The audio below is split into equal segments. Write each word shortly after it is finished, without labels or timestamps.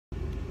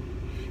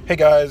Hey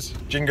guys,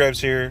 Gin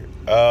Graves here.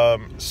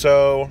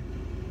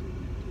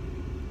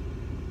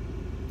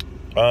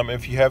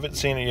 If you haven't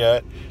seen it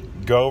yet,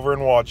 go over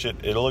and watch it.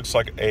 It looks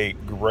like a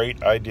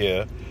great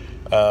idea.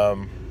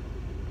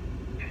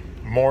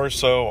 More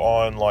so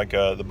on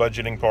the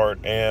budgeting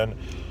part and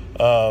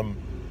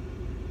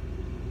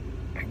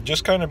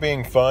just kind of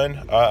being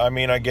fun.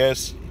 I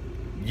guess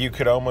you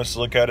could almost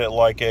look at it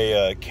like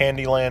a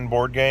Candyland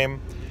board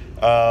game.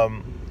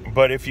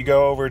 But if you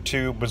go over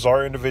to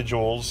Bizarre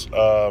Individuals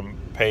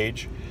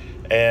page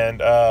and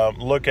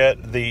look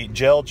at the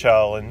gel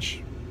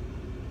challenge.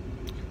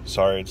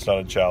 Sorry, it's not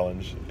a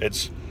challenge.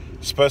 It's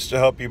supposed to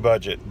help you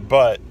budget,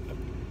 but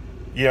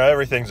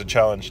everything's a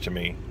challenge to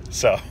me.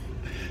 So,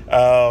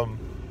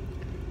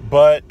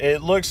 but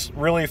it looks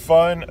really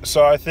fun.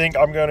 So I think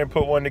I'm going to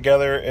put one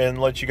together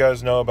and let you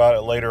guys know about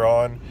it later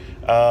on.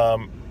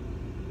 And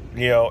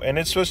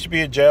it's supposed to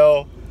be a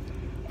gel,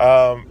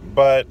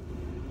 but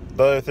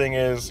the other thing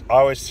is I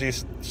always see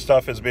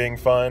stuff as being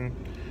fun,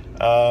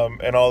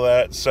 and all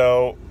that.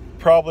 So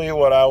probably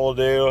what I will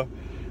do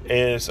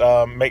is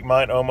make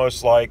mine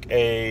almost like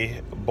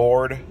a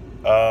board,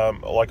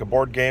 like a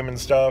board game and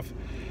stuff,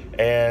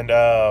 and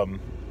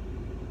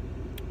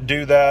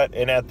do that.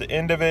 And at the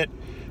end of it,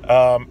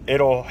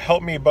 it'll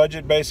help me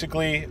budget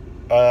basically,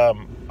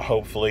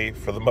 hopefully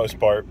for the most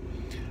part,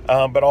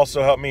 but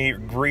also help me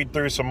read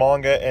through some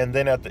manga. And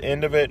then at the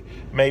end of it,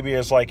 maybe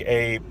as like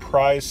a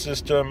prize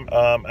system,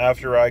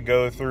 after I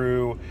go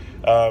through,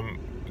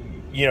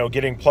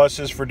 getting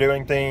pluses for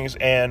doing things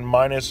and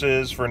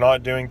minuses for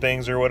not doing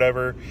things or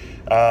whatever,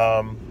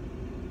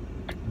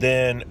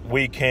 then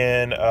we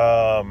can, get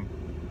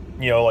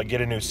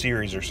a new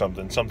series or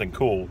something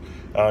cool,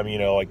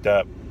 like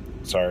that.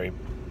 Sorry,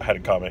 I had a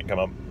comment come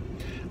up,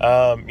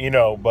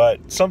 but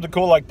something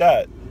cool like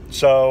that.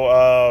 So,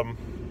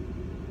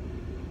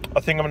 I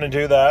think I'm going to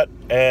do that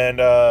and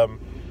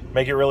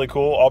make it really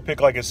cool. I'll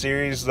pick like a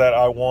series that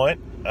I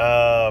want,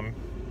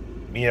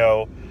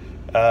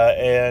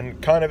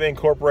 and kind of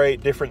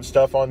incorporate different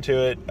stuff onto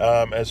it,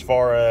 as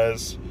far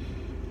as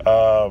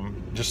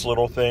just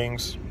little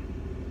things,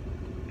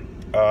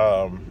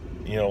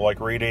 like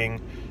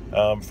reading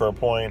for a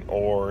point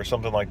or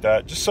something like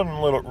that. Just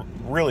something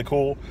really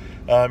cool,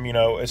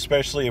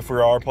 especially if we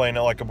are playing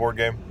it like a board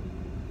game.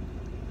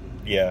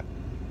 Yeah.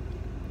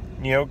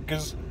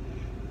 Because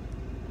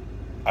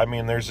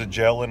there's a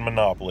gel in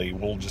Monopoly.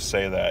 We'll just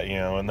say that,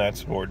 and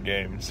that's a board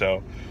game.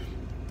 So,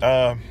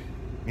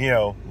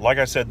 like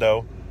I said,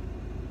 though,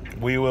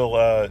 we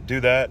will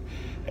do that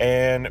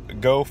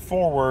and go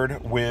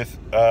forward with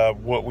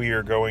what we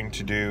are going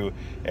to do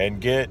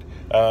and get.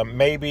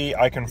 Maybe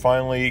I can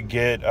finally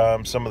get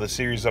some of the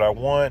series that I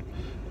want.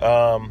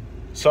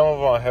 Some of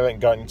them I haven't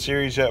gotten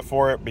series yet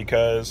for it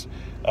because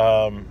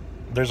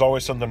there's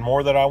always something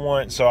more that I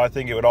want. So I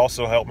think it would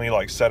also help me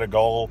set a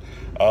goal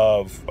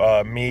of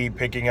me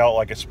picking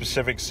out a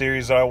specific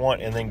series that I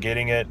want and then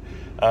getting it.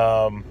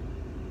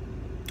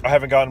 I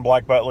haven't gotten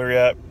Black Butler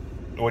yet,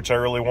 which I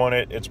really want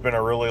it. It's been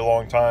a really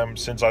long time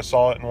since I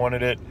saw it and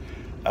wanted it.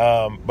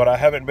 But I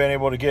haven't been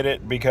able to get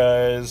it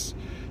because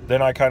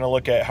then I kind of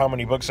look at how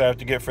many books I have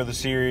to get for the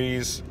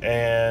series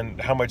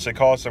and how much they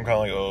cost. I'm kind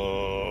of like,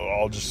 oh,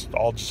 I'll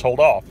just hold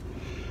off.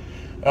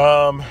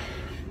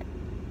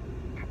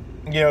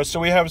 So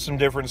we have some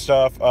different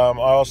stuff. I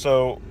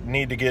also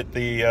need to get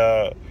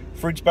the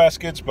fruits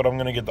baskets, but I'm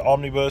going to get the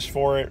omnibus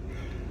for it.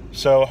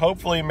 So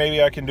hopefully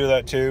maybe I can do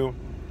that too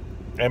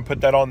and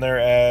put that on there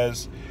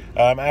as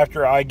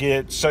after I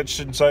get such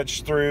and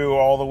such through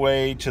all the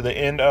way to the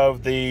end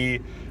of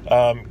the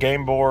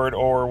game board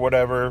or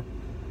whatever,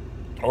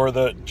 or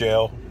the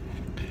jail,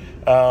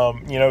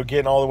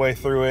 getting all the way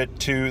through it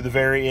to the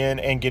very end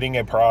and getting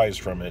a prize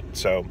from it.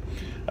 So,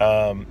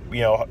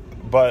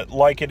 but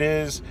like it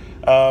is,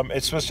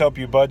 it's supposed to help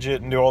you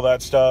budget and do all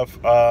that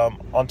stuff.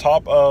 On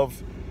top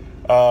of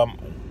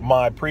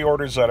my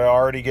pre-orders that I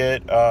already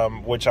get,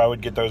 which I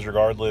would get those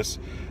regardless,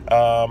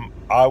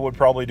 I would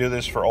probably do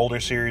this for older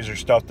series or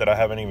stuff that I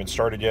haven't even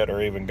started yet or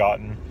even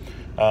gotten.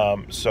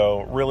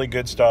 So really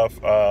good stuff.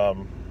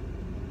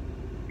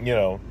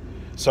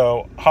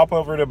 So hop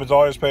over to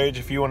Bizarre's page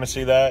if you want to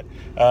see that.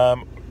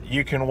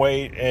 You can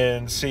wait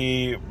and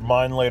see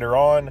mine later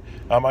on.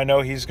 I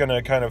know he's going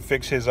to kind of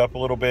fix his up a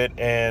little bit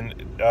and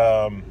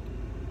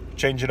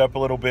change it up a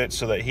little bit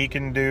so that he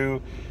can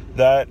do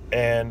that.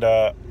 And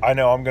I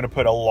know I'm going to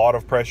put a lot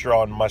of pressure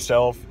on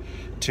myself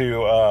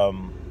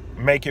to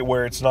make it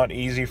where it's not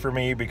easy for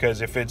me,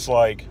 because if it's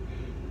the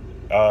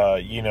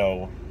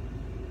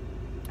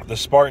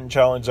Spartan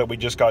challenge that we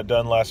just got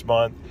done last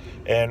month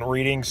and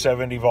reading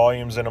 70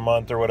 volumes in a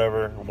month or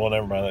whatever, well,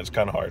 never mind, that's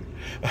kind of hard.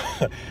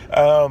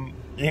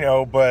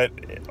 But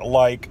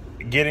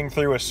getting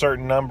through a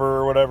certain number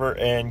or whatever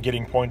and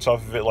getting points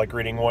off of it, like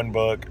reading one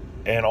book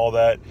and all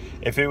that,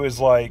 if it was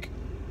 50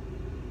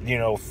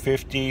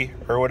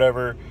 or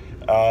whatever,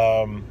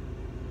 I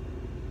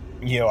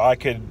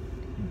could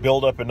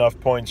build up enough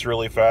points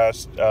really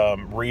fast,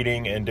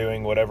 reading and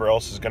doing whatever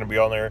else is going to be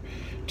on there,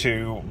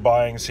 to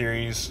buying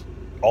series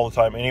all the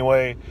time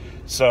anyway.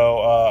 So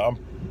I'm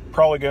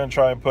probably going to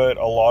try and put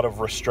a lot of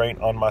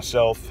restraint on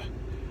myself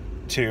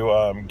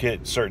to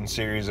get certain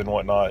series and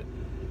whatnot.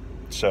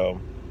 So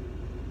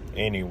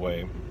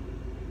anyway,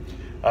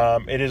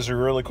 it is a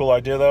really cool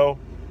idea though.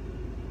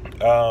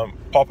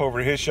 Pop over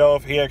to his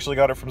shelf. He actually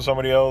got it from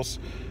somebody else.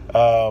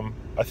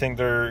 I think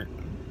their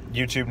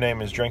YouTube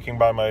name is Drinking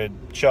by My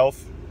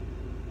Shelf,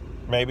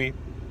 maybe.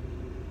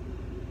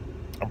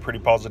 I'm pretty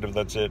positive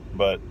that's it,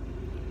 but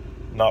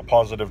not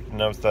positive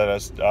enough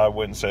that I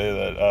wouldn't say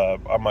that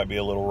I might be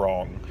a little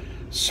wrong.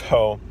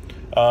 So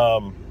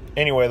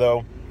anyway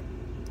though,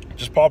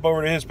 just pop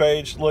over to his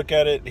page, look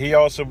at it. He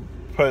also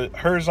put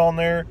hers on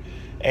there,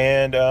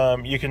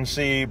 and you can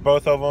see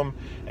both of them.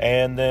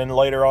 And then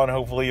later on,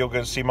 hopefully you'll get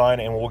to see mine,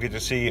 and we'll get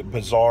to see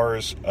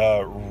Bazaar's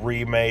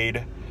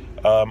remade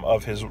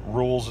of his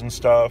rules and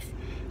stuff.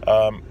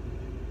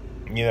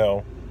 You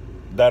know,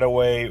 that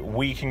way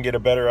we can get a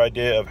better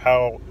idea of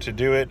how to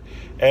do it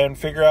and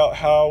figure out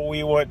how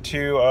we want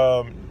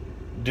to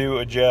do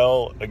a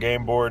gel, a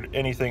game board,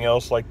 anything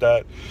else like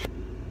that.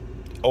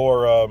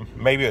 Or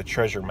maybe a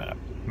treasure map.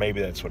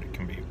 Maybe that's what it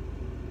can be.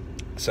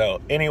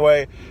 So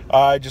anyway,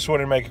 I just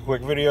wanted to make a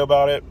quick video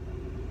about it.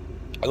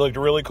 It looked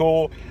really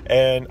cool,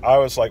 and I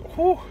was like,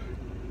 whew,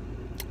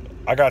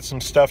 I got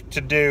some stuff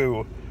to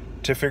do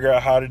to figure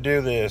out how to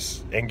do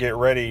this and get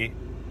ready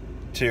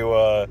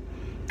to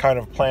kind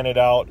of plan it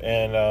out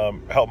and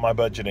help my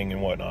budgeting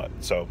and whatnot.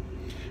 So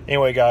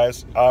anyway,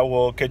 guys, I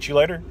will catch you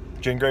later.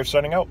 Jen Graves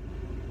signing out.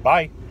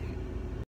 Bye.